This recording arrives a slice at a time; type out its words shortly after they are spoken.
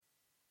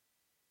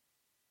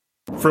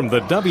From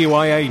the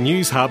WIA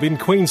News Hub in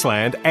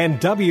Queensland and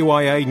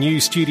WIA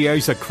News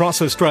Studios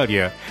across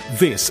Australia,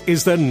 this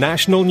is the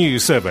National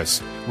News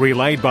Service,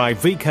 relayed by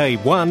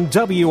VK1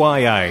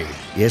 WIA.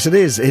 Yes, it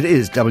is. It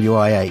is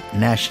WIA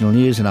National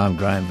News, and I'm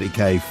Graham,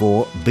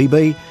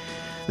 VK4BB.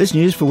 This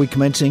news for week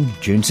commencing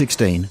June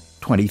 16,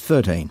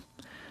 2013.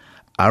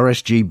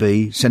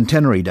 RSGB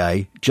Centenary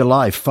Day,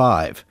 July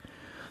 5.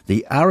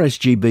 The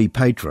RSGB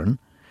patron,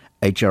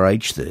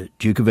 HRH, the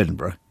Duke of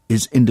Edinburgh,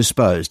 is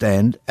indisposed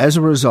and, as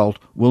a result,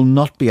 will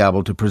not be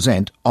able to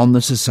present on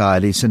the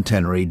Society's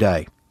Centenary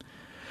Day.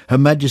 Her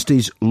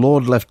Majesty's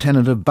Lord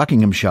Lieutenant of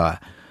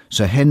Buckinghamshire,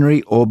 Sir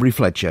Henry Aubrey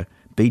Fletcher,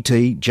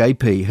 BT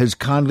JP, has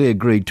kindly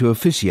agreed to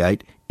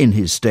officiate in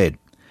his stead.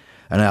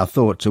 And our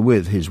thoughts are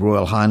with His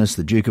Royal Highness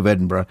the Duke of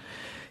Edinburgh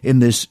in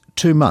this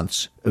 2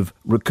 months of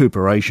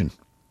recuperation.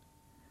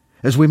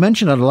 As we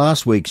mentioned on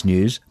last week's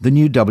news, the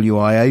new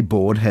WIA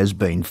board has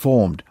been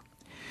formed.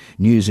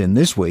 News in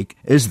this week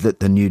is that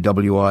the new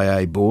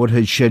WIA board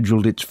has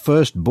scheduled its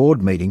first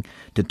board meeting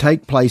to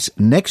take place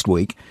next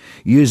week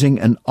using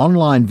an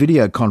online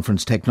video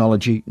conference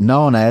technology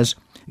known as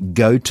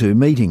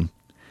GoToMeeting.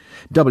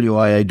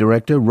 WIA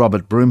Director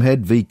Robert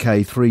Broomhead,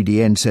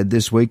 VK3DN, said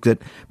this week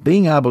that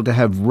being able to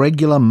have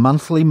regular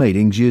monthly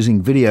meetings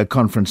using video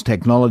conference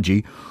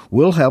technology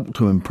will help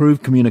to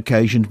improve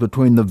communications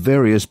between the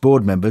various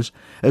board members,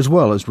 as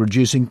well as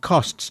reducing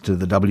costs to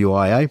the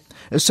WIA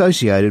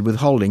associated with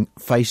holding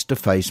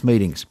face-to-face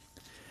meetings.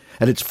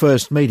 At its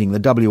first meeting, the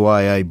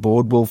WIA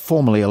board will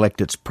formally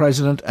elect its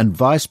president and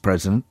vice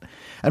president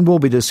and will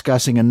be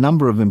discussing a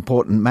number of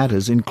important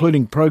matters,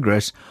 including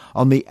progress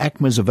on the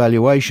ACMA's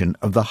evaluation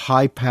of the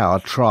high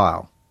power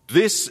trial.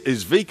 This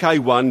is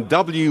VK1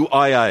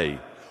 WIA.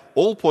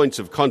 All points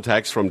of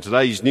contacts from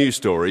today's news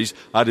stories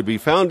are to be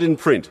found in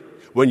print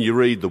when you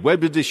read the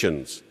web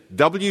editions,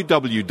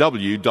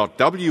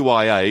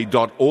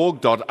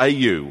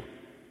 www.wia.org.au.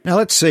 Now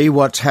let's see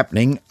what's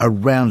happening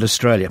around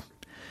Australia.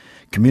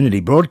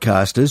 Community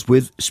broadcasters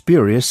with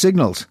spurious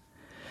signals.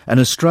 An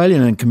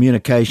Australian and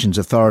Communications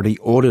Authority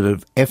audit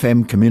of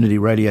FM community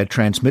radio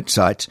transmit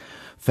sites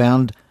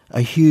found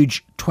a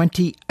huge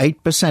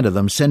 28% of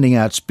them sending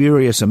out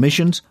spurious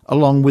emissions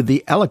along with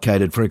the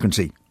allocated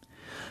frequency.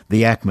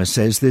 The ACMA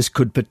says this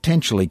could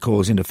potentially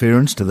cause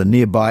interference to the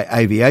nearby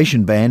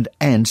aviation band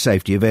and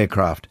safety of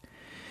aircraft.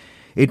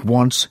 It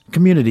wants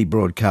community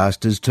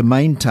broadcasters to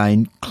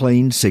maintain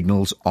clean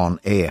signals on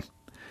air.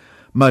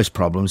 Most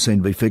problems seem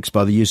to be fixed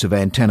by the use of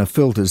antenna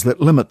filters that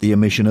limit the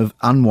emission of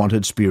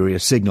unwanted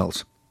spurious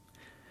signals.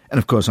 And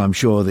of course, I'm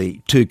sure the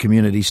two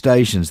community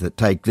stations that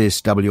take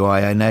this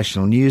WIA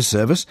National News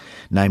Service,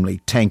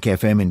 namely Tank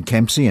FM in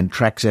Kempsey and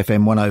Trax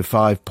FM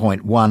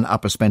 105.1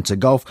 Upper Spencer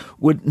Gulf,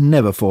 would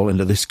never fall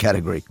into this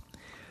category.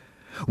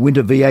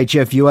 Winter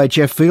VHF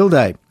UHF Field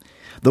Day.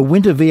 The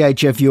Winter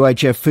VHF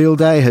UHF Field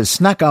Day has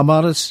snuck up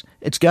on us.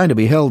 It's going to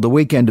be held the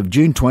weekend of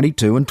June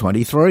 22 and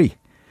 23.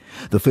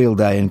 The field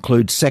day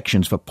includes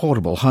sections for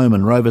portable home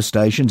and rover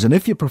stations, and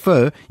if you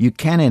prefer, you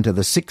can enter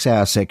the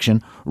 6-hour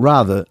section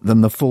rather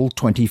than the full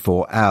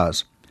 24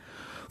 hours.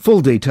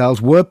 Full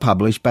details were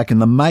published back in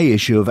the May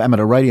issue of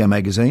Amateur Radio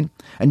magazine,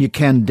 and you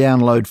can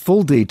download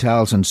full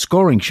details and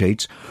scoring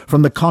sheets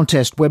from the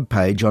contest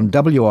webpage on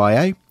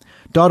wia.org.au.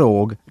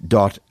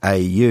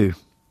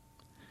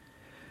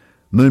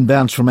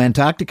 Moonbounce from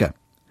Antarctica.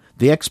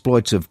 The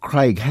exploits of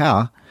Craig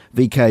Howe,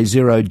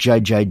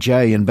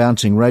 VK0JJJ, in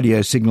bouncing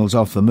radio signals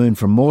off the moon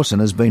from Mawson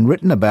has been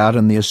written about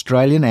in the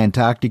Australian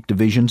Antarctic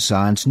Division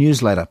Science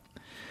newsletter.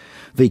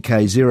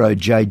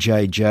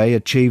 VK0JJJ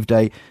achieved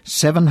a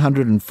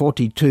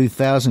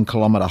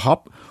 742,000-kilometre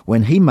hop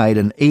when he made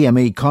an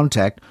EME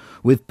contact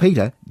with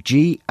Peter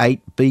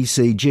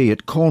G8BCG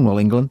at Cornwall,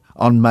 England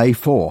on May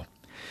 4.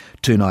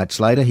 2 nights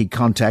later he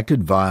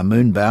contacted via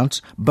Moonbounce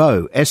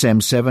Bo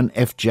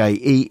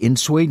SM7FJE in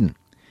Sweden.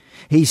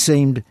 He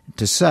seemed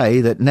to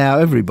say that now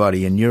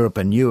everybody in Europe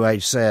and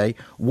USA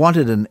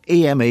wanted an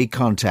EME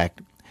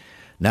contact.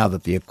 Now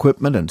that the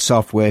equipment and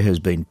software has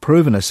been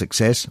proven a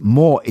success,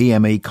 more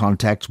EME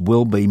contacts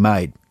will be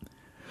made.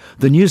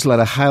 The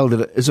newsletter hailed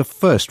it as a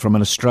first from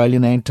an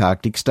Australian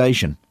Antarctic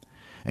station.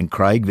 And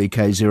Craig,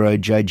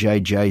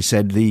 VK0JJJ,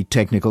 said the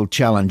technical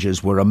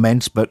challenges were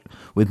immense, but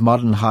with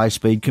modern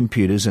high-speed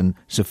computers and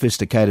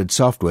sophisticated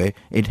software,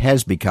 it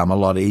has become a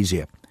lot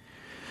easier.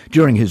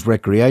 During his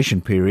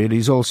recreation period,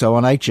 he's also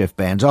on HF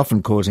bands,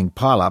 often causing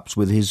pile-ups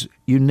with his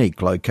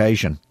unique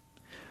location.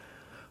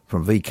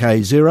 From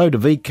VK0 to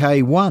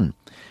VK1,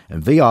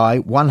 and VI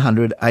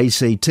 100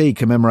 ACT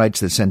commemorates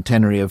the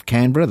centenary of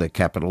Canberra, the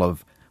capital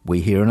of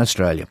we here in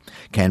Australia.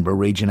 Canberra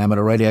Region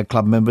Amateur Radio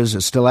Club members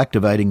are still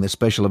activating the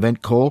special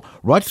event call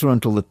right through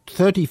until the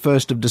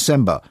 31st of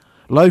December.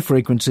 Low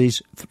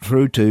frequencies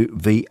through to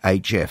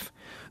VHF.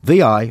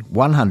 VI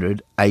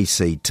 100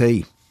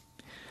 ACT.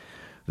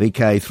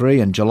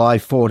 VK3 and July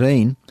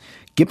 14.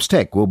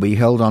 Gipstech will be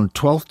held on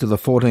 12th to the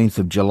 14th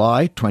of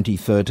July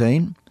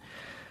 2013.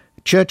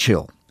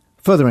 Churchill.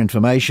 Further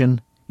information,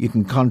 you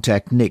can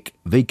contact Nick,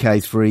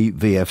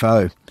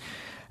 VK3VFO.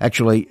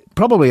 Actually,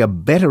 probably a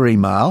better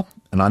email,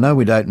 And I know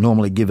we don't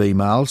normally give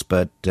emails,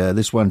 but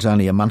this one's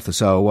only a month or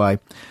so away.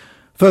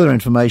 Further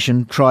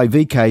information, try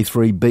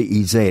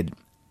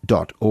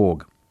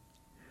vk3bez.org.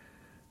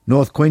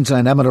 North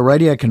Queensland Amateur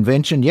Radio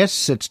Convention, yes,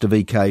 sits to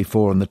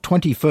VK4, and the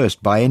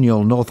 21st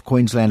Biennial North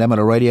Queensland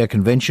Amateur Radio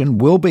Convention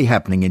will be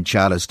happening in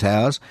Charters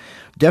Towers,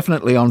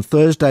 definitely on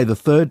Thursday the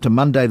 3rd to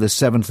Monday the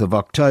 7th of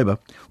October,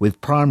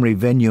 with primary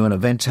venue and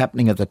events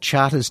happening at the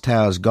Charters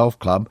Towers Golf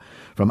Club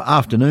from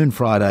afternoon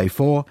Friday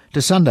 4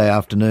 to Sunday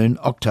afternoon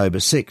October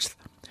 6th.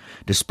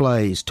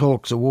 Displays,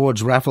 talks,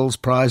 awards, raffles,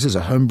 prizes,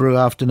 a homebrew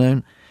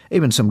afternoon,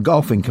 even some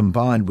golfing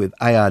combined with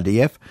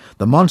ARDF,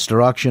 the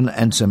monster auction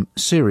and some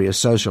serious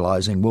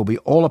socialising will be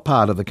all a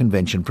part of the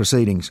convention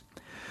proceedings.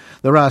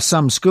 There are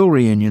some school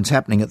reunions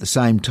happening at the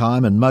same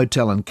time, and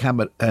motel and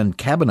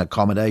cabin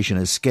accommodation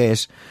is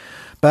scarce,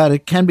 but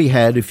it can be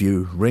had if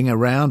you ring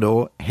around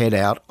or head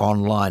out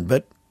online.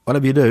 But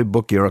whatever you do,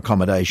 book your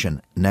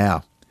accommodation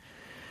now.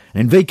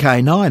 In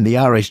VK9, the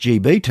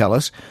RSGB tell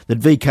us that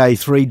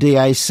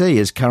VK3DAC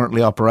is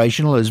currently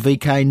operational as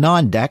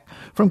VK9 DAC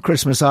from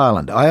Christmas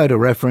Island, IOTA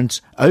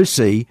reference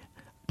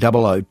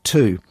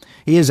OC002.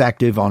 He is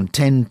active on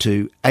 10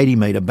 to 80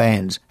 metre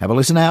bands. Have a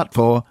listen out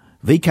for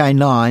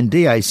VK9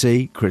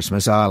 DAC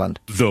Christmas Island.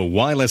 The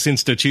Wireless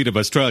Institute of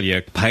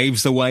Australia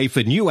paves the way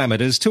for new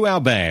amateurs to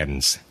our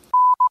bands.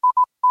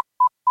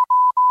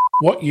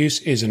 What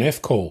use is an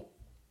F-call?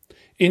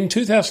 In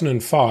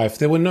 2005,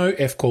 there were no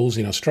F-calls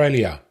in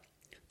Australia.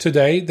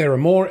 Today, there are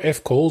more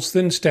F-calls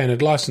than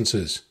standard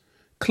licenses.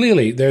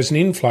 Clearly, there's an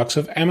influx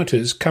of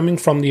amateurs coming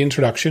from the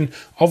introduction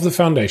of the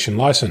Foundation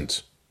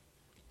licence.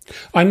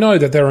 I know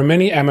that there are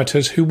many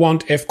amateurs who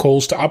want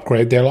F-calls to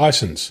upgrade their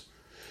licence.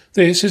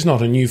 This is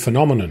not a new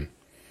phenomenon.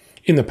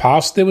 In the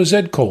past, there were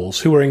Z-calls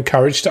who were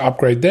encouraged to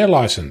upgrade their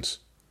licence.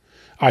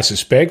 I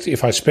suspect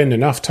if I spend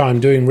enough time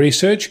doing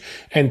research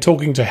and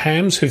talking to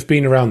hams who've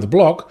been around the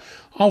block,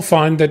 I'll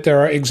find that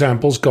there are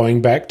examples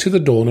going back to the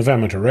dawn of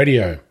amateur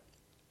radio.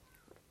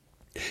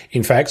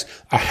 In fact,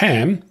 a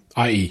ham,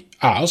 i.e.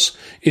 us,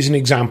 is an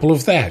example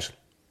of that.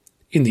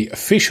 In the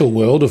official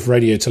world of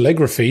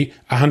radiotelegraphy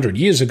 100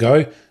 years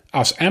ago,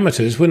 us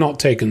amateurs were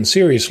not taken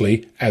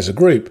seriously as a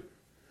group.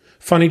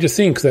 Funny to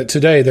think that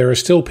today there are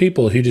still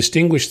people who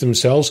distinguish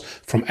themselves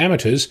from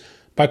amateurs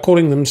by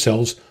calling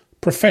themselves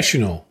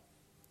professional.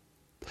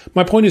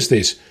 My point is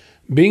this: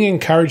 being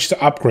encouraged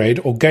to upgrade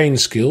or gain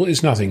skill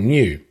is nothing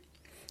new.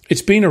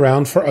 It's been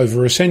around for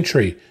over a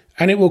century,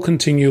 and it will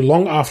continue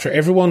long after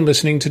everyone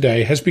listening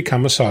today has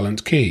become a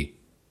silent key.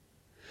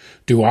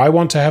 Do I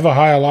want to have a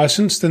higher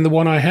license than the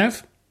one I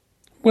have?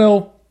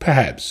 Well,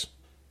 perhaps.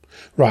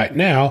 Right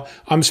now,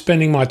 I'm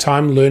spending my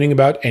time learning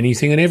about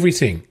anything and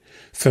everything.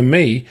 For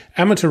me,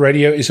 amateur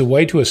radio is a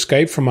way to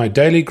escape from my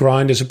daily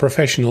grind as a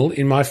professional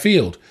in my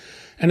field,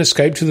 and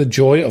escape to the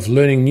joy of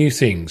learning new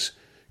things.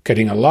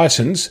 Getting a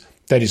license,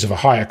 that is of a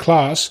higher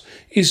class,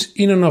 is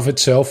in and of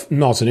itself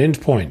not an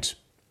end point.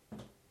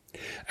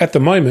 At the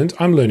moment,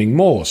 I'm learning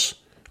Morse.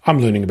 I'm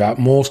learning about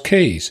Morse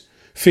keys,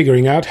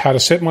 figuring out how to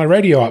set my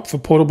radio up for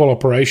portable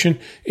operation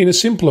in a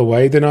simpler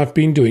way than I've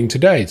been doing to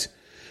date,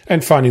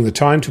 and finding the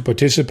time to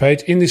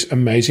participate in this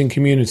amazing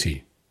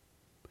community.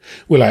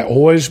 Will I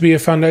always be a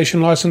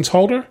Foundation license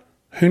holder?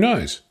 Who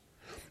knows?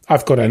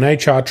 I've got an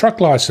HR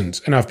truck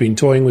license, and I've been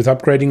toying with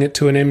upgrading it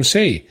to an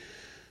MC,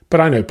 but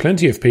I know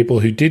plenty of people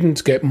who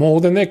didn't get more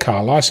than their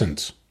car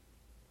license.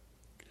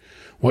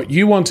 What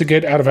you want to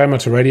get out of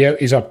amateur radio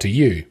is up to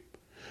you.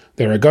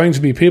 There are going to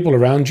be people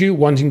around you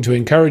wanting to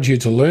encourage you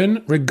to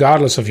learn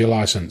regardless of your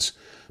license,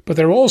 but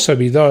there will also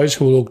be those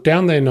who will look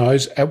down their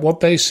nose at what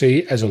they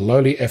see as a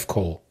lowly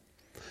F-call.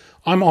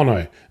 I'm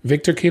Ono,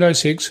 Victor Kilo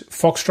 6,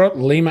 Foxtrot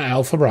Lima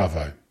Alpha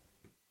Bravo.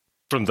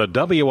 From the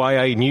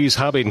WIA News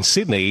Hub in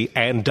Sydney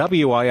and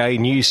WIA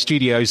News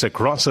Studios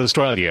across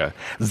Australia,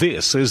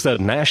 this is the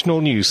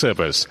National News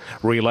Service,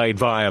 relayed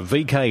via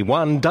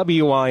VK1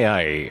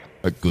 WIA.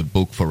 A good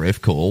book for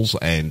F-calls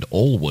and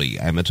all we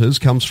amateurs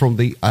comes from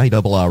the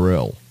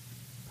ARRL.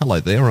 Hello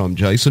there, I'm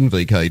Jason,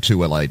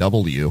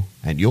 VK2LAW,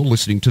 and you're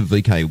listening to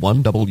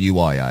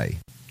VK1WIA.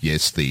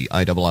 Yes, the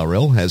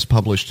ARRL has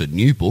published a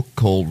new book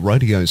called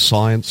Radio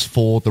Science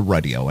for the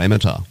Radio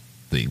Amateur.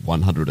 The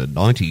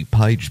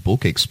 190-page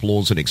book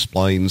explores and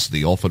explains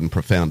the often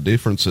profound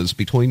differences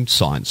between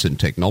science and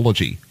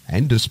technology,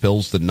 and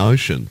dispels the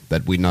notion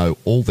that we know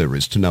all there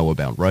is to know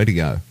about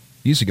radio.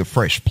 Using a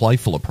fresh,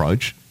 playful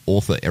approach,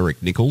 author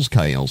Eric Nichols,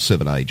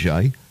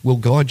 KL7AJ, will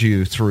guide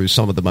you through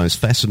some of the most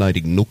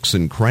fascinating nooks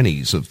and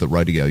crannies of the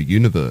radio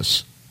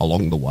universe.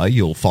 Along the way,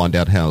 you'll find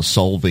out how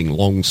solving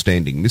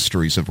long-standing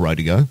mysteries of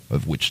radio,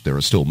 of which there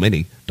are still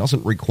many,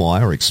 doesn't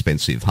require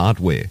expensive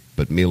hardware,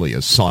 but merely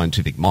a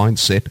scientific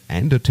mindset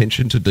and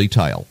attention to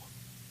detail.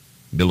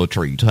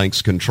 Military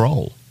takes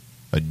control.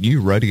 A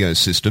new radio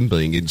system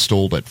being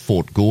installed at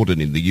Fort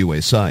Gordon in the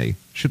USA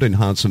should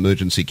enhance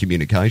emergency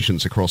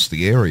communications across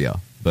the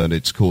area, but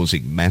it's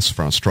causing mass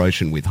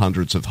frustration with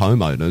hundreds of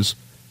homeowners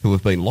who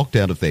have been locked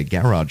out of their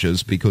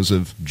garages because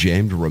of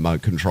jammed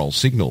remote control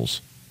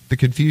signals. The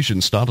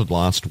confusion started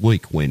last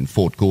week when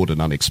Fort Gordon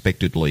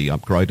unexpectedly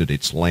upgraded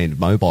its land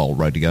mobile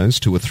radios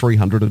to a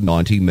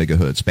 390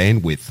 MHz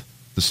bandwidth,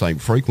 the same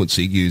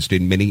frequency used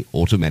in many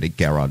automatic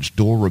garage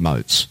door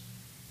remotes.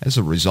 As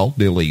a result,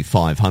 nearly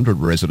 500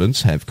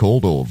 residents have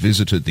called or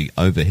visited the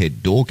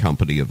Overhead Door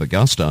Company of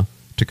Augusta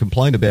to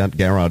complain about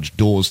garage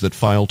doors that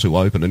fail to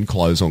open and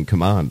close on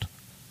command.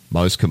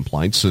 Most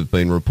complaints have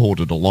been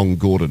reported along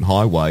Gordon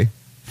Highway.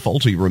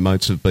 Faulty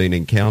remotes have been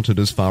encountered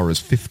as far as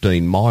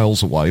 15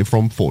 miles away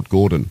from Fort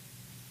Gordon.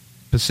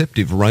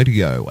 Perceptive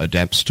radio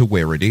adapts to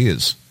where it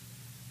is.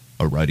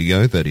 A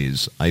radio that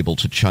is able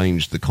to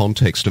change the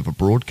context of a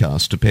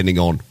broadcast depending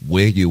on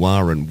where you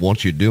are and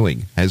what you're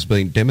doing has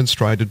been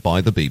demonstrated by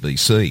the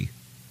BBC.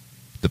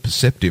 The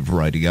Perceptive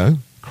radio,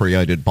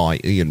 created by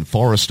Ian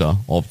Forrester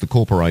of the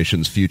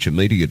corporation's Future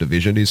Media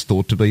division, is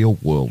thought to be a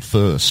world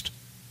first.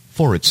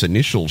 For its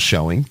initial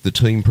showing, the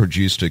team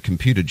produced a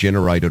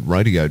computer-generated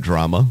radio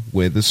drama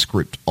where the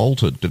script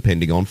altered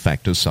depending on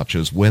factors such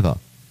as weather.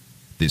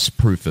 This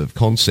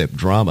proof-of-concept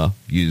drama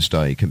used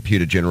a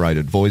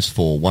computer-generated voice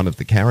for one of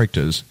the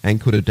characters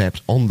and could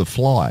adapt on the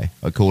fly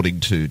according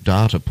to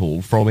data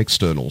pulled from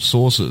external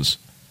sources.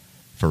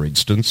 For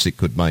instance, it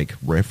could make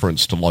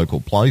reference to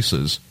local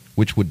places,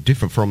 which would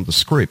differ from the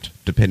script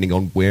depending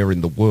on where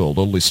in the world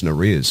a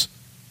listener is.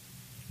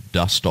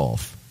 Dust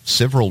off.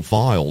 Several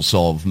vials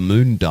of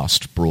moon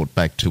dust brought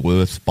back to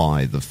Earth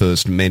by the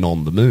first men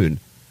on the moon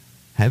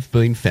have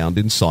been found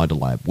inside a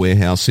lab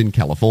warehouse in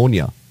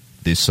California.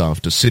 This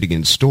after sitting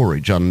in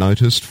storage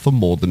unnoticed for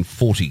more than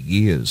 40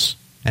 years.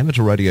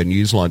 Amateur Radio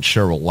Newsline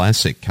Cheryl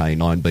Lassick,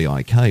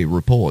 K9BIK,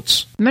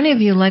 reports. Many of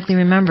you likely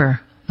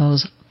remember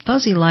those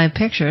fuzzy live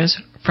pictures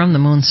from the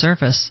moon's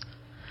surface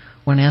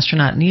when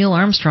astronaut Neil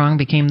Armstrong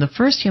became the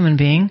first human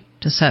being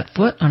to set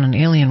foot on an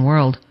alien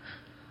world.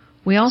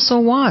 We also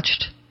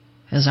watched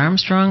as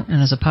Armstrong and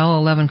his Apollo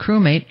 11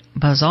 crewmate,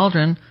 Buzz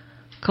Aldrin,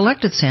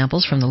 collected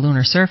samples from the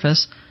lunar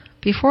surface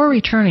before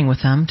returning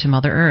with them to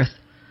Mother Earth.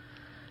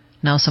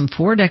 Now, some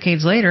 4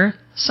 decades later,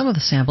 some of the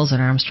samples that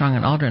Armstrong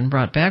and Aldrin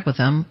brought back with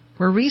them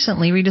were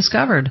recently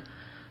rediscovered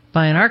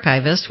by an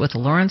archivist with the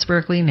Lawrence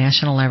Berkeley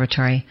National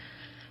Laboratory.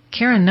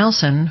 Karen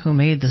Nelson, who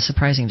made the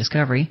surprising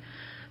discovery,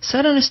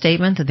 said in a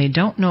statement that they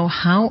don't know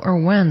how or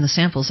when the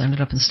samples ended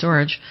up in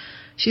storage.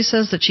 She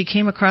says that she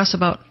came across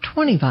about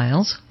 20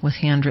 vials with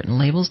handwritten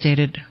labels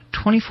dated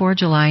 24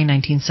 July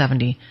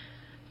 1970,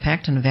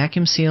 packed in a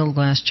vacuum-sealed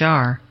glass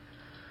jar.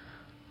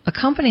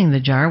 Accompanying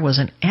the jar was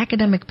an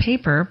academic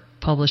paper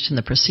published in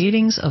the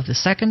Proceedings of the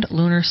Second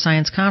Lunar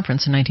Science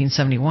Conference in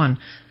 1971.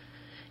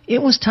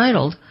 It was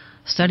titled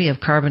Study of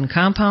Carbon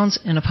Compounds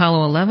in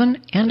Apollo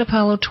 11 and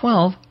Apollo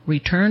 12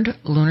 Returned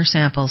Lunar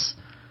Samples.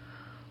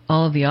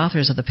 All of the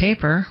authors of the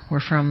paper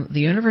were from the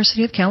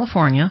University of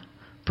California,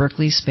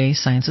 Berkeley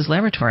Space Sciences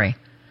Laboratory.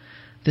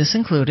 This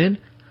included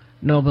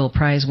Nobel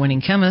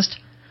Prize-winning chemist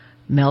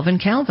Melvin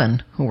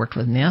Calvin, who worked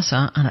with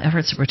NASA on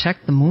efforts to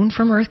protect the moon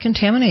from Earth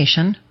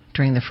contamination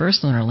during the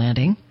first lunar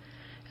landing,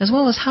 as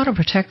well as how to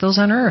protect those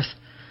on Earth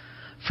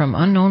from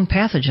unknown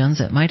pathogens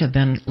that might have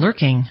been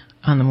lurking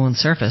on the moon's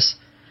surface.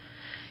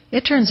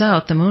 It turns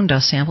out the moon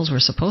dust samples were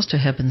supposed to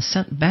have been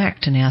sent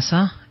back to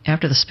NASA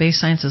after the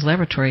Space Sciences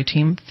Laboratory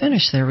team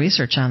finished their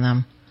research on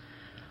them.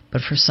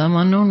 But for some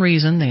unknown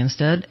reason, they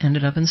instead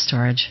ended up in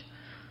storage.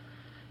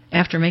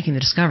 After making the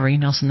discovery,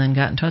 Nelson then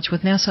got in touch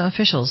with NASA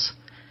officials.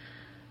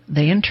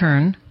 They, in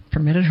turn,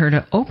 permitted her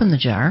to open the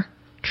jar,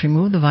 to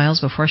remove the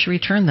vials before she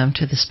returned them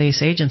to the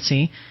space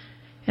agency,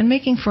 and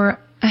making for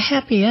a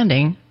happy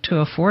ending to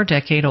a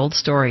 4-decade-old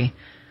story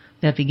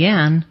that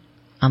began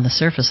on the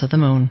surface of the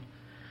moon.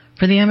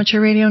 For the Amateur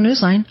Radio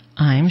Newsline,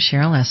 I'm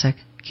Cheryl Lassick,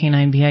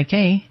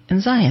 K9BIK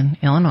in Zion,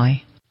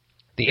 Illinois.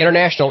 The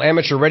International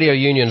Amateur Radio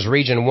Union's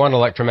Region 1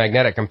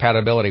 Electromagnetic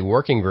Compatibility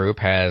Working Group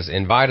has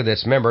invited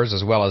its members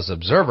as well as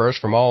observers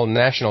from all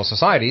national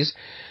societies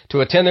to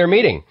attend their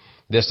meeting.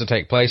 This to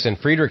take place in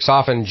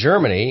Friedrichshafen,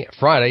 Germany,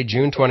 Friday,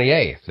 June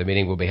 28th. The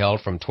meeting will be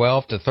held from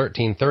 12 to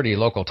 13:30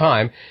 local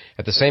time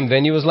at the same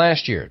venue as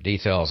last year.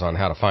 Details on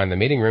how to find the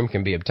meeting room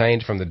can be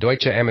obtained from the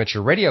Deutsche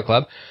Amateur Radio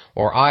Club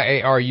or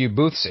IARU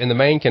booths in the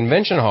main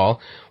convention hall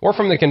or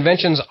from the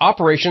convention's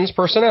operations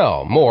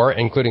personnel. More,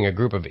 including a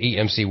group of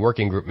EMC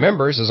working group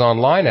members, is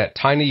online at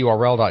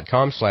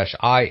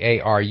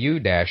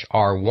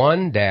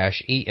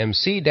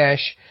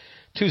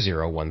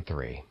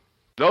tinyurl.com/IARU-R1-EMC-2013.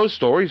 Those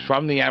stories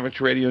from the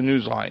Amateur Radio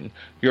Newsline.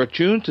 You're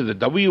tuned to the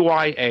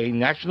WIA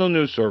National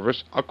News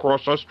Service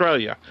across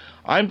Australia.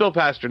 I'm Bill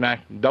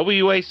Pasternak,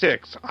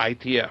 WA6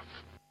 ITF.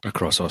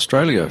 Across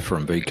Australia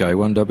from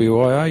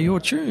VK1WIA, you're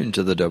tuned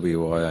to the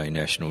WIA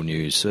National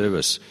News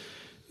Service.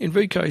 In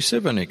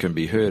VK7 it can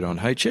be heard on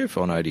HF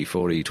on 80,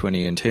 40,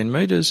 20 and 10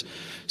 metres,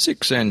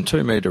 6 and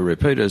 2 metre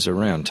repeaters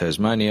around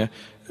Tasmania,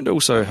 and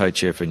also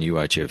HF and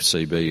UHF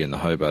CB in the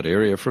Hobart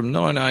area from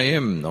 9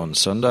 a.m. on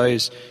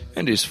Sundays,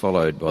 and is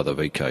followed by the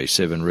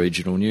VK7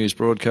 regional news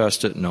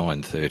broadcast at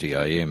 9:30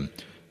 a.m.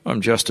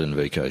 I'm Justin,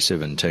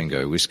 VK7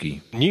 Tango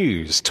Whiskey.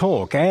 News,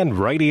 talk and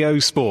radio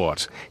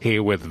sport.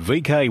 Here with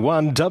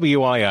VK1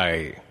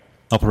 WIA.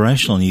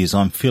 Operational news,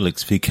 I'm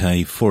Felix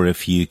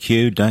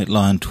VK4FUQ,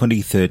 dateline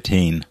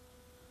 2013.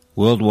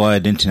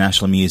 Worldwide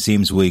International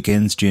Museums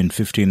Weekends, June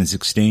 15 and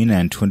 16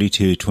 and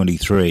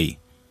 22-23.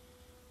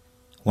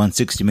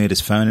 160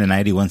 metres phone and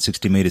 80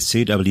 160 metres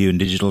CW and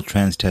digital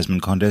Trans-Tasman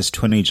contest,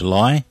 20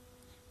 July,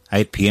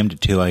 8 p.m. to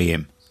 2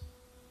 a.m.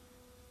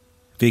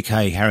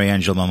 VK Harry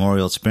Angel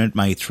Memorial Sprint,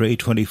 May 3,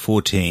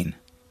 2014.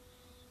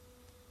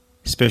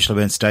 Special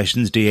event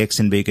stations, DX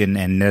and Beacon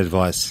and Net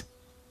Advice.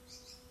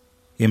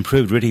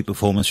 Improved RTTY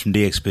performance from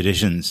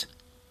DXpeditions.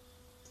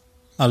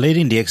 A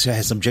leading DXer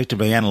has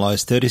objectively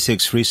analysed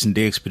 36 recent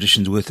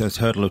DXpeditions with a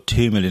total of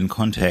 2 million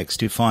contacts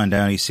to find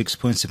only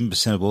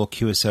 6.7% of all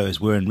QSOs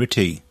were in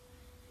RTTY.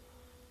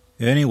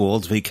 Ernie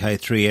Walls,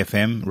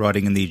 VK3FM,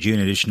 writing in the June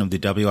edition of the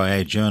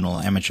WIA Journal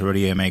Amateur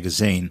Radio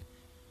Magazine,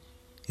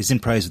 is in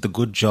praise of the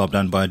good job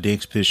done by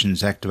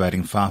DXpeditions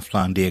activating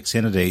far-flung DX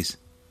entities.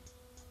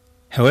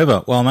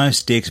 However, while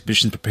most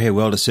DXpeditions prepare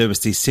well to service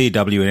the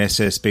CW and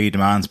SSB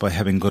demands by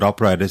having good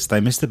operators, they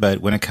miss the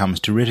boat when it comes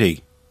to RTTY.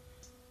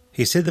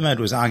 He said the mode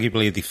was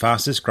arguably the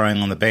fastest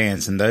growing on the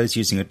bands and those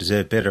using it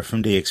deserve better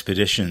from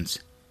DXpeditions.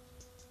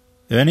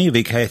 Ernie,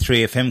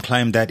 VK3FM,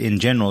 claimed that in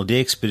general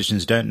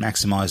DXpeditions don't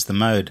maximise the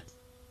mode,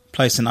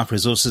 place enough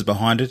resources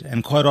behind it,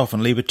 and quite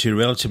often leave it to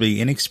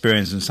relatively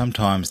inexperienced and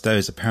sometimes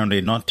those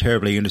apparently not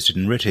terribly interested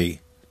in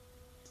RTTY.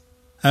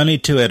 Only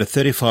 2 out of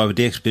 35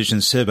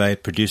 DXpeditions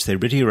surveyed produced their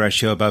RTTY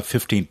ratio above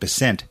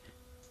 15%,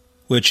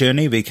 which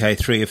Ernie,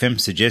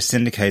 VK3FM, suggests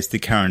indicates the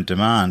current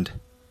demand.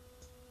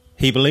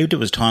 He believed it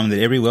was time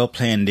that every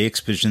well-planned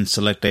DXpedition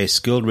select a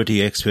skilled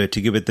RTTY expert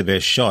to give it the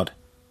best shot,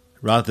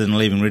 rather than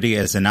leaving RTTY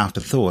as an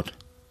afterthought.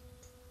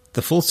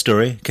 The full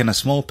story, can a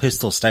small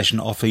pistol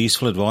station offer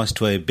useful advice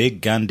to a big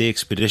gun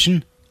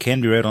DXpedition, can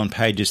be read on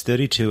pages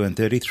 32 and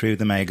 33 of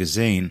the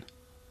magazine.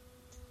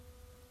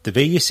 The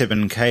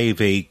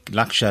VU7KV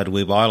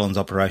Lakshadweep Islands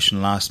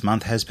operation last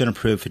month has been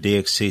approved for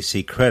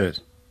DXCC credit.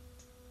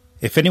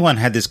 If anyone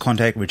had this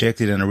contact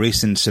rejected in a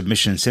recent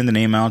submission, send an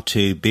email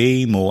to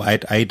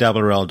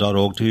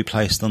beam@arl.org to be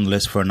placed on the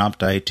list for an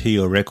update to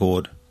your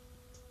record.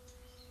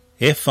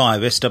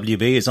 F5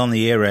 SWB is on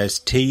the air as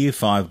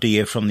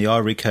TU5DF from the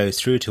Ivory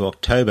Coast through to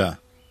October.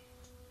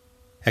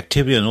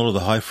 Activity on all of the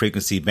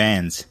high-frequency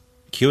bands.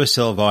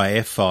 QSL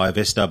via F5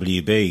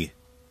 SWB.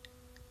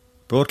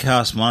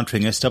 Broadcast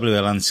monitoring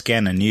SWL and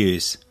scanner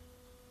news.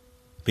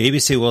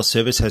 BBC World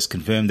Service has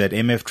confirmed that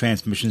MF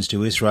transmissions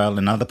to Israel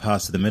and other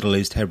parts of the Middle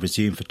East have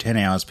resumed for 10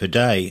 hours per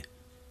day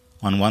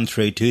on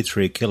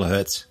 1323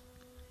 kHz.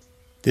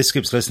 This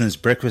gives listeners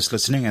breakfast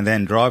listening and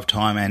then drive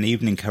time and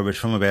evening coverage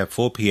from about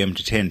 4 p.m.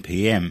 to 10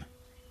 p.m.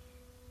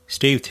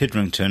 Steve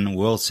Tidrington,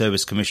 World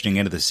Service Commissioning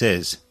Editor,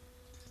 says,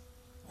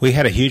 "We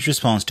had a huge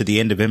response to the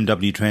end of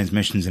MW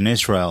transmissions in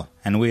Israel,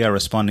 and we are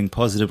responding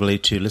positively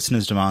to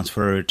listeners' demands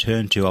for a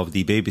return to of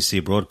the BBC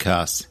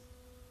broadcasts."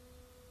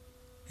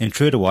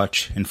 Intruder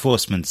Watch,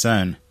 Enforcement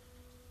Zone.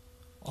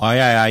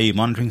 IARU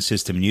Monitoring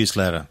System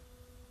newsletter.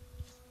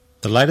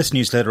 The latest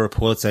newsletter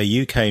reports a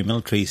UK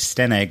military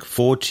Stanag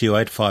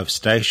 4285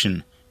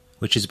 station,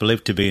 which is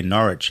believed to be in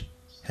Norwich,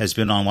 has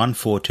been on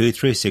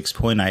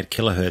 14236.8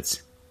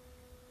 kHz.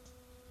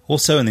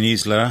 Also in the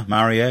newsletter,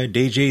 Mario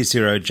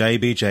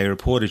DG0JBJ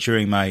reported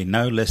during May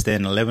no less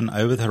than 11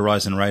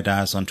 over-the-horizon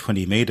radars on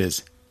 20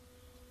 metres,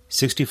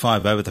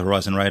 65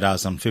 over-the-horizon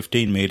radars on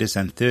 15 metres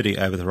and 30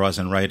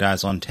 over-the-horizon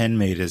radars on 10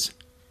 metres,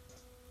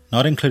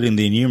 not including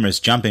the numerous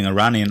jumping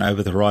Iranian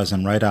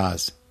over-the-horizon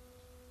radars.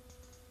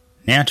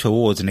 Now to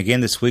awards, and again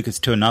this week it's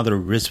to another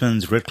of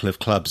Brisbane's Redcliffe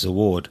Club's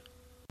award.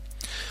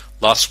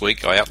 Last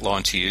week I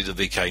outlined to you the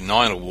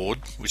VK9 Award,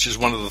 which is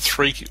one of the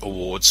 3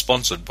 awards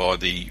sponsored by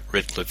the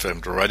Redcliffe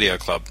Amateur Radio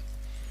Club.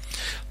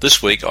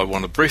 This week I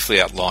want to briefly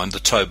outline the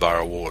Towbar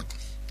Award.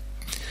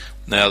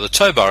 Now the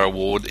Towbar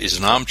Award is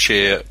an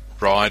armchair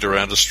ride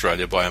around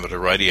Australia by amateur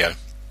radio.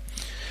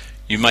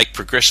 You make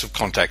progressive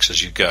contacts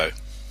as you go.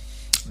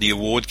 The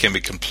award can be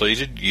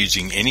completed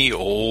using any or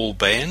all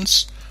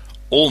bands,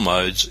 all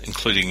modes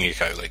including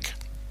Echolink.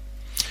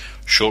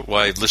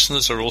 Shortwave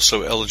listeners are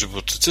also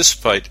eligible to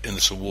participate in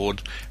this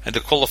award, and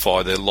to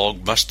qualify their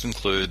log must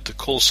include the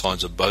call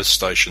signs of both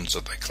stations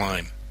that they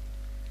claim.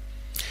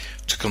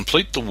 To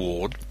complete the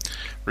award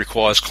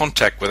requires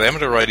contact with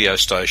amateur radio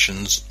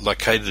stations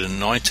located in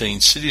 19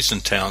 cities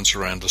and towns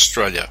around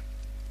Australia.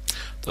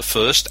 The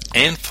first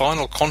and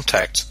final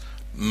contact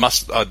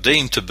are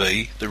deemed to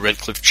be the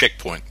Redcliffe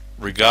checkpoint,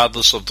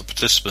 regardless of the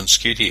participant's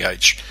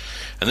QTH,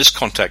 and this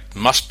contact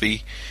must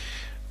be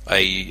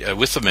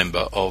with a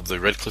member of the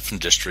Redcliffe and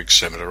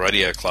Districts Amateur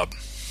Radio Club.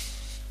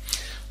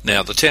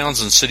 Now, the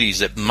towns and cities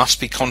that must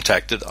be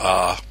contacted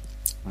are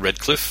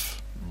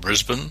Redcliffe,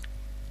 Brisbane,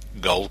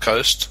 Gold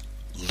Coast,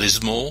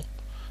 Lismore,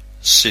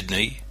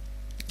 Sydney,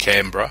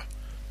 Canberra,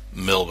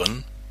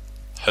 Melbourne,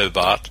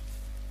 Hobart,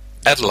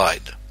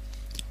 Adelaide,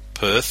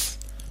 Perth,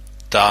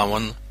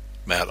 Darwin,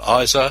 Mount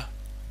Isa,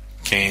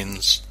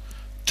 Cairns,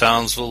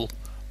 Townsville,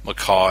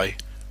 Mackay,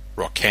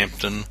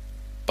 Rockhampton,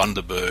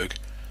 Bundaberg,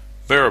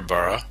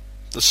 Maryborough,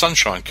 the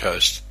Sunshine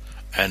Coast,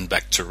 and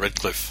back to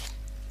Redcliffe.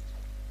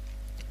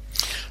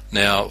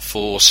 Now,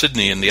 for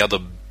Sydney and the other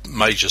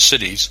major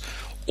cities,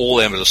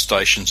 all amateur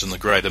stations in the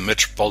greater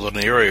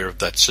metropolitan area of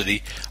that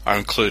city are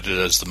included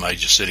as the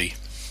major city.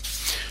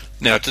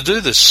 Now, to do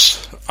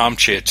this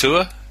armchair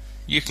tour,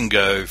 you can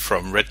go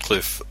from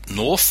Redcliffe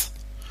North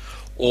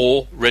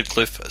or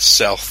Redcliffe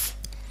South.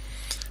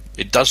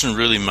 It doesn't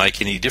really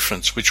make any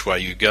difference which way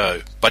you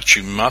go, but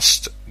you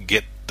must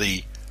get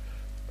the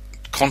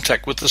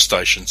contact with the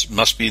stations,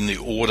 must be in the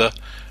order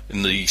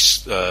in the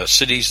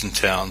cities and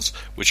towns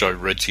which I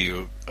read to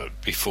you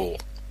before.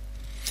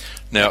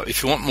 Now,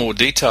 if you want more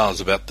details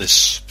about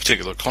this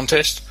particular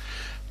contest,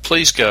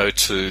 please go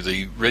to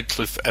the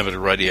Redcliffe Amateur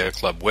Radio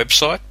Club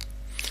website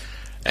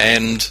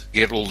and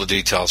get all the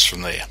details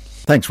from there.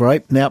 Thanks,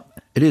 Ray. Now,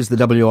 it is the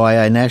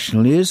WIA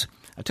National News.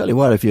 I tell you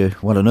what, if you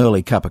want an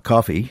early cup of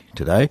coffee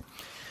today,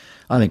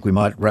 I think we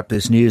might wrap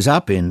this news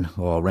up in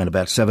around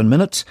about 7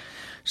 minutes.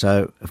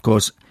 So, of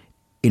course,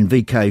 in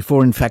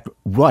VK4, in fact,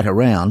 right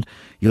around,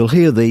 you'll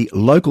hear the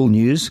local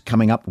news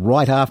coming up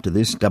right after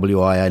this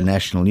WIA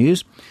National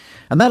News,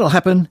 and that'll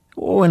happen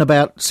in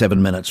about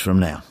 7 minutes from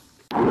now.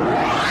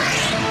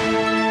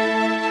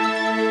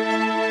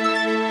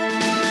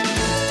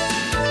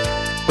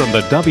 From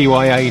the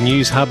WIA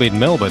News Hub in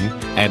Melbourne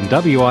and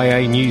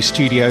WIA News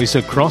Studios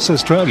across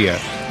Australia,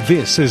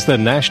 this is the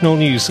National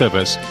News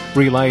Service,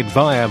 relayed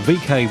via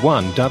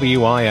VK1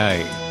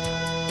 WIA.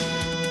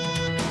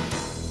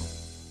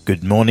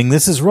 Good morning,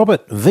 this is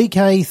Robert,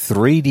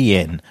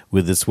 VK3DN,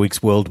 with this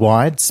week's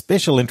Worldwide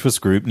Special Interest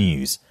Group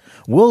News.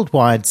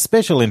 Worldwide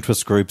Special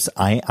Interest Groups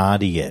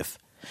ARDF.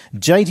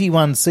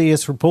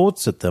 JT1CS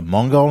reports that the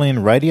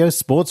Mongolian Radio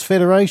Sports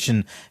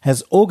Federation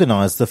has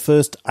organised the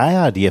first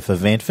ARDF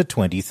event for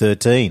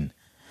 2013.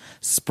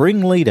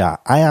 Spring Leader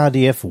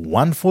ARDF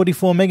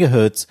 144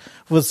 MHz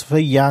was for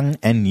young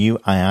and new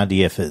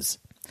ARDFers.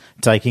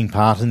 Taking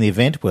part in the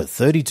event were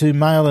 32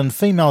 male and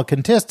female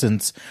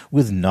contestants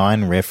with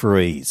 9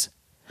 referees.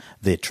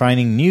 They're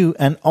training new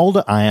and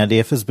older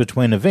ARDFers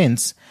between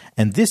events,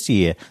 and this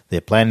year they're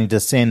planning to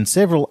send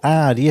several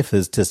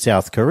ARDFers to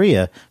South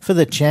Korea for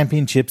the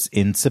championships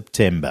in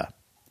September.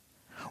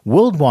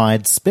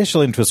 Worldwide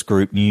Special Interest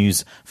Group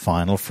News,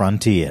 Final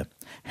Frontier.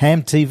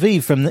 Ham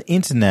TV from the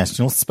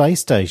International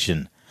Space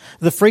Station.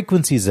 The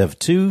frequencies of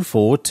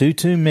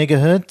 2422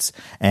 MHz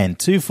and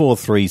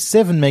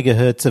 2437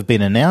 MHz have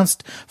been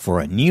announced for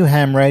a new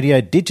ham radio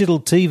digital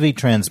TV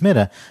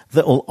transmitter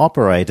that will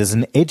operate as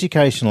an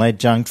educational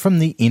adjunct from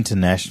the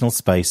International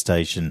Space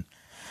Station.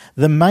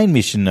 The main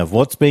mission of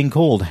what's being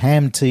called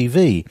Ham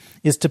TV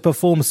is to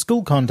perform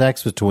school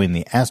contacts between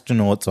the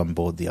astronauts on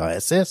board the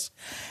ISS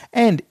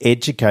and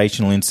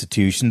educational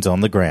institutions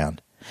on the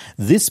ground.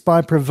 This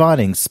by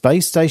providing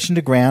space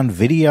station-to-ground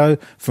video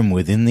from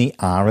within the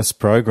ARIS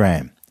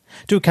program.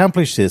 To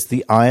accomplish this,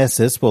 the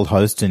ISS will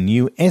host a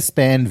new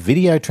S-band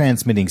video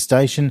transmitting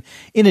station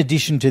in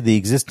addition to the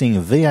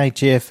existing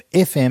VHF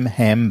FM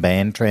ham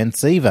band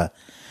transceiver.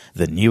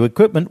 The new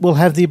equipment will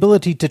have the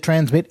ability to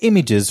transmit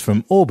images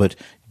from orbit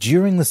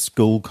during the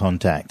school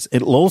contacts.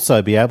 It'll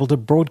also be able to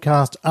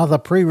broadcast other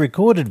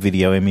pre-recorded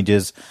video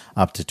images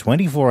up to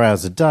 24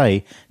 hours a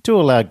day to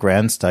allow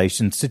ground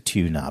stations to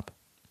tune up.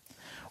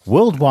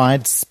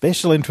 Worldwide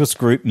Special Interest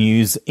Group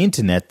News,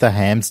 Internet, the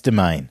Ham's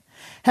Domain.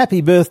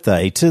 Happy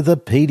birthday to the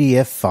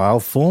PDF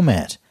file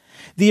format.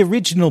 The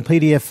original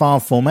PDF file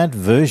format,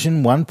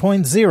 version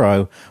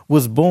 1.0,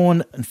 was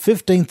born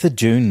 15th of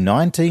June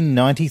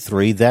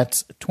 1993,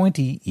 that's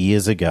 20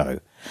 years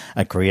ago.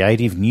 A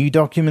creative new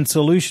document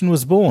solution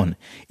was born.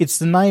 Its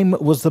name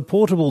was the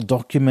Portable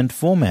Document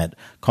Format,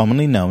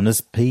 commonly known as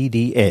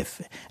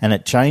PDF, and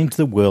it changed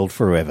the world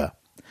forever.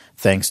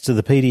 Thanks to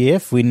the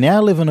PDF, we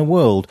now live in a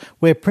world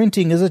where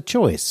printing is a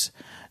choice,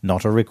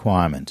 not a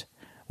requirement,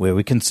 where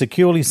we can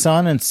securely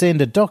sign and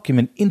send a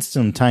document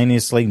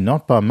instantaneously,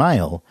 not by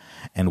mail,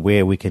 and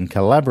where we can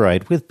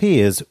collaborate with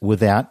peers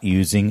without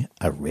using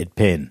a red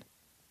pen.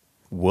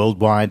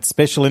 Worldwide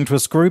Special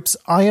Interest Groups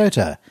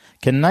IOTA,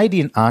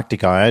 Canadian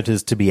Arctic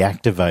IOTAs to be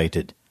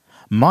activated.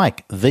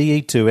 Mike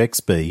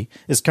VE2XB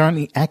is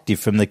currently active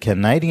from the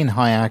Canadian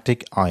High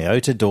Arctic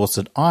IOTA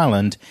Dorset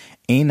Island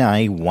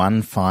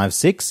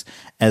NA156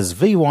 as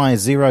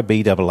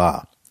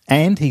VY0BRR,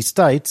 and he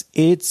states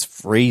it's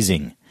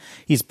freezing.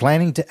 He's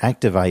planning to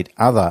activate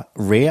other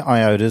rare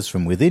IOTAs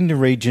from within the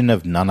region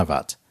of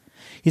Nunavut.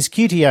 His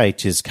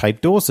QTH is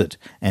Cape Dorset,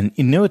 an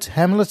Inuit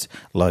hamlet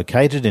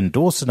located in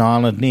Dorset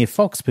Island near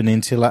Fox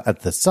Peninsula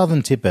at the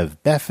southern tip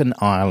of Baffin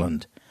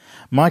Island.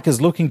 Mike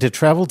is looking to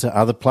travel to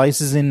other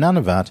places in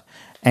Nunavut,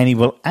 and he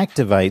will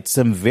activate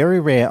some very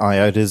rare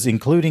IOTAs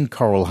including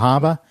Coral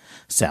Harbour,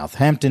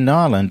 Southampton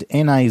Island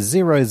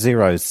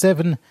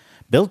NA007,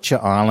 Belcher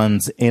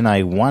Islands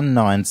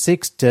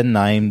NA196, to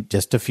name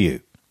just a few.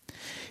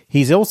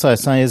 He also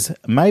says,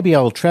 maybe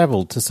I'll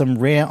travel to some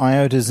rare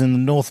IOTAs in the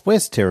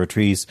Northwest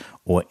Territories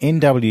or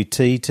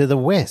NWT to the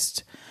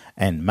west,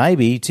 and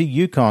maybe to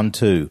Yukon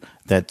too,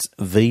 that's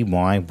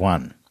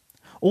VY1.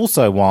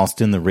 Also,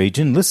 whilst in the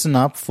region, listen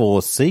up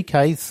for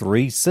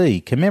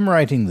CK3C,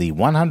 commemorating the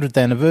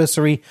 100th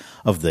anniversary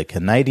of the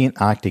Canadian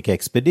Arctic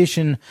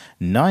Expedition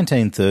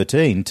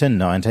 1913 to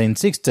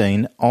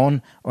 1916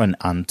 on and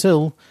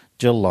until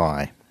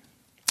July.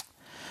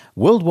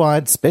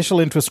 Worldwide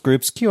Special Interest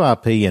Groups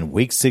QRP and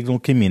Weak Signal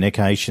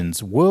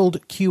Communications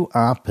World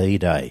QRP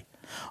Day.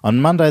 On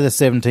Monday the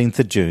 17th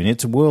of June,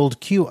 it's World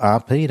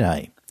QRP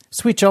Day.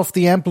 Switch off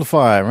the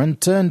amplifier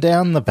and turn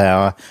down the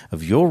power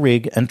of your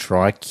rig and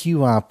try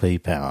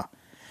QRP power.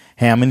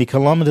 How many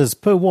kilometres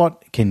per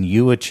watt can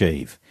you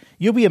achieve?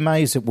 You'll be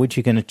amazed at what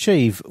you can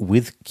achieve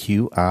with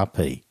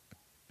QRP.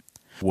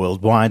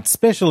 Worldwide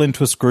Special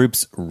Interest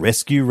Groups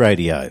Rescue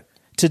Radio.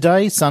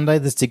 Today, Sunday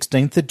the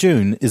 16th of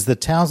June, is the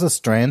Towser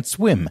Strand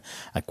Swim,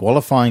 a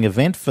qualifying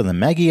event for the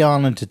Maggie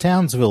Island to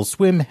Townsville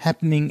Swim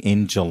happening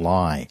in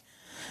July.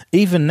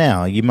 Even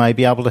now, you may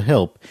be able to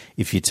help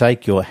if you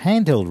take your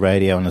handheld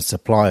radio and a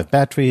supply of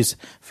batteries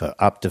for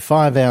up to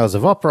 5 hours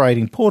of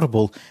operating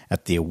portable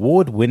at the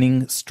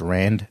award-winning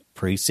Strand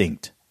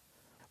Precinct.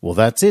 Well,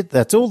 that's it.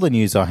 That's all the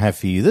news I have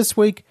for you this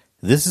week.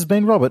 This has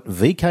been Robert,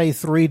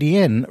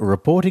 VK3DN,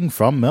 reporting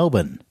from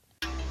Melbourne.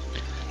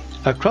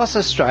 Across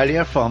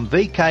Australia from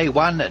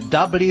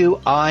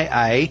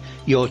VK1WIA,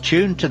 you're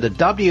tuned to the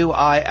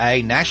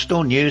WIA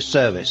National News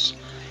Service.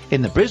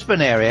 In the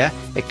Brisbane area,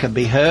 it can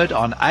be heard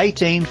on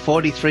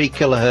 1843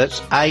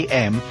 kHz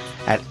AM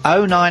at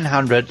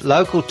 0900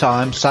 local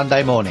time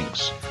Sunday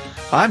mornings.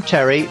 I'm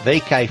Terry,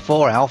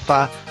 VK4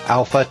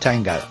 Alpha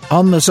Tango.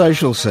 On the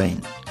social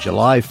scene,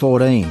 July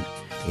 14.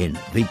 In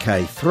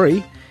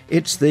VK3,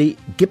 it's the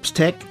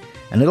GIPSTEC,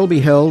 and it'll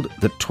be held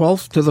the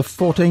 12th to the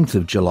 14th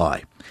of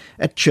July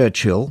at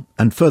Churchill,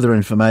 and further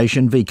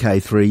information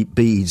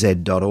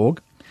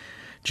vk3bez.org.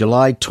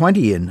 July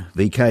 20 in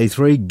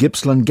VK3,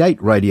 Gippsland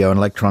Gate Radio and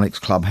Electronics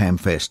Club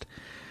Hamfest.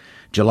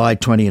 July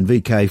 20 in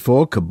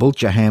VK4,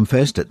 Caboolture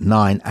Hamfest at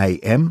 9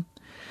 a.m.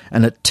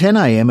 And at 10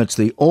 a.m. it's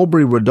the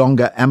Albury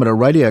Wodonga Amateur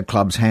Radio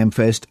Club's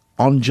Hamfest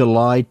on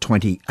July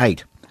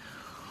 28.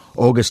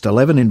 August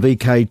 11 in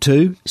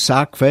VK2,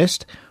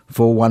 Sarkfest,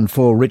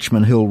 414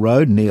 Richmond Hill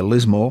Road near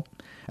Lismore.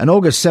 And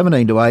August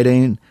 17 to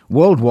 18,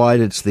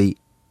 worldwide it's the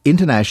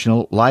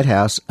International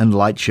Lighthouse and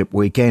Lightship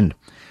Weekend.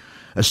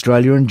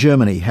 Australia and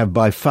Germany have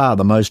by far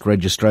the most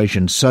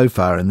registrations so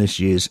far in this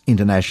year's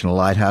International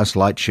Lighthouse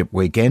Lightship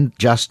Weekend,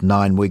 just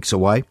 9 weeks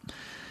away.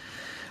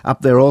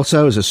 Up there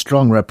also is a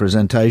strong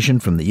representation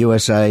from the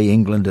USA,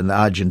 England and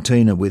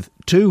Argentina, with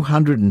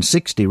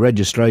 260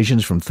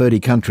 registrations from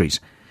 30 countries.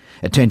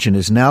 Attention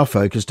is now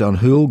focused on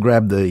who'll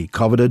grab the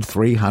coveted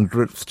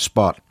 300th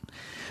spot.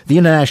 The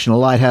International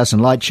Lighthouse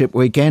and Lightship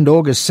Weekend,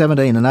 August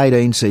 17 and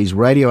 18, sees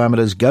radio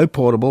amateurs go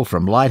portable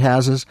from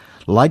lighthouses,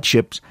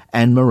 lightships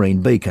and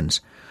marine beacons.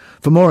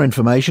 For more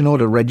information or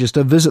to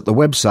register, visit the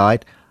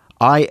website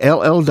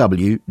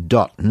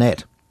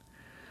illw.net.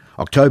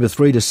 October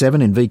 3 to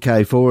 7 in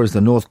VK4 is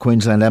the North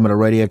Queensland Amateur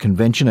Radio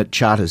Convention at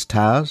Charters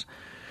Towers.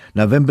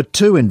 November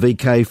 2 in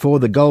VK4,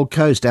 the Gold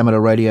Coast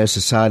Amateur Radio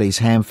Society's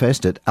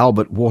Hamfest at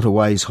Albert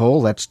Waterways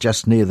Hall, that's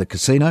just near the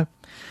casino.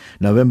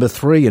 November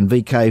 3 in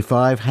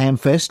VK5,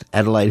 Hamfest,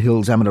 Adelaide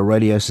Hills Amateur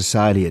Radio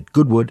Society at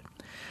Goodwood.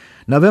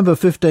 November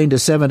 15 to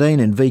 17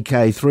 in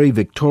VK3,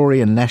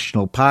 Victorian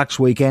National Parks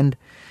Weekend.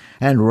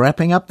 And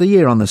wrapping up the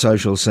year on the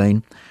social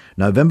scene,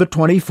 November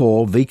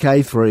 24,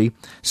 VK3,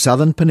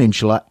 Southern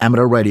Peninsula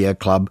Amateur Radio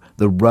Club,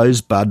 the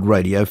Rosebud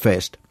Radio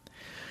Fest.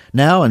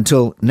 Now,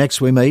 until next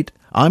we meet,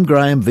 I'm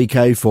Graham,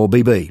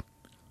 VK4BB.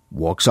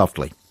 Walk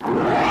softly.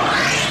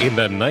 In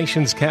the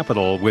nation's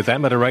capital, with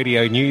amateur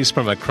radio news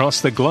from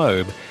across the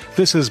globe,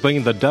 this has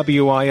been the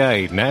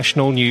WIA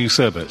National News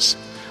Service.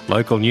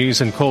 Local news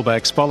and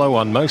callbacks follow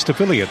on most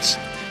affiliates.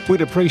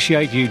 We'd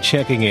appreciate you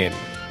checking in.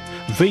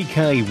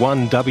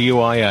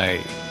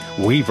 VK1WIA.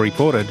 We've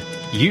reported,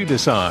 you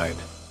decide.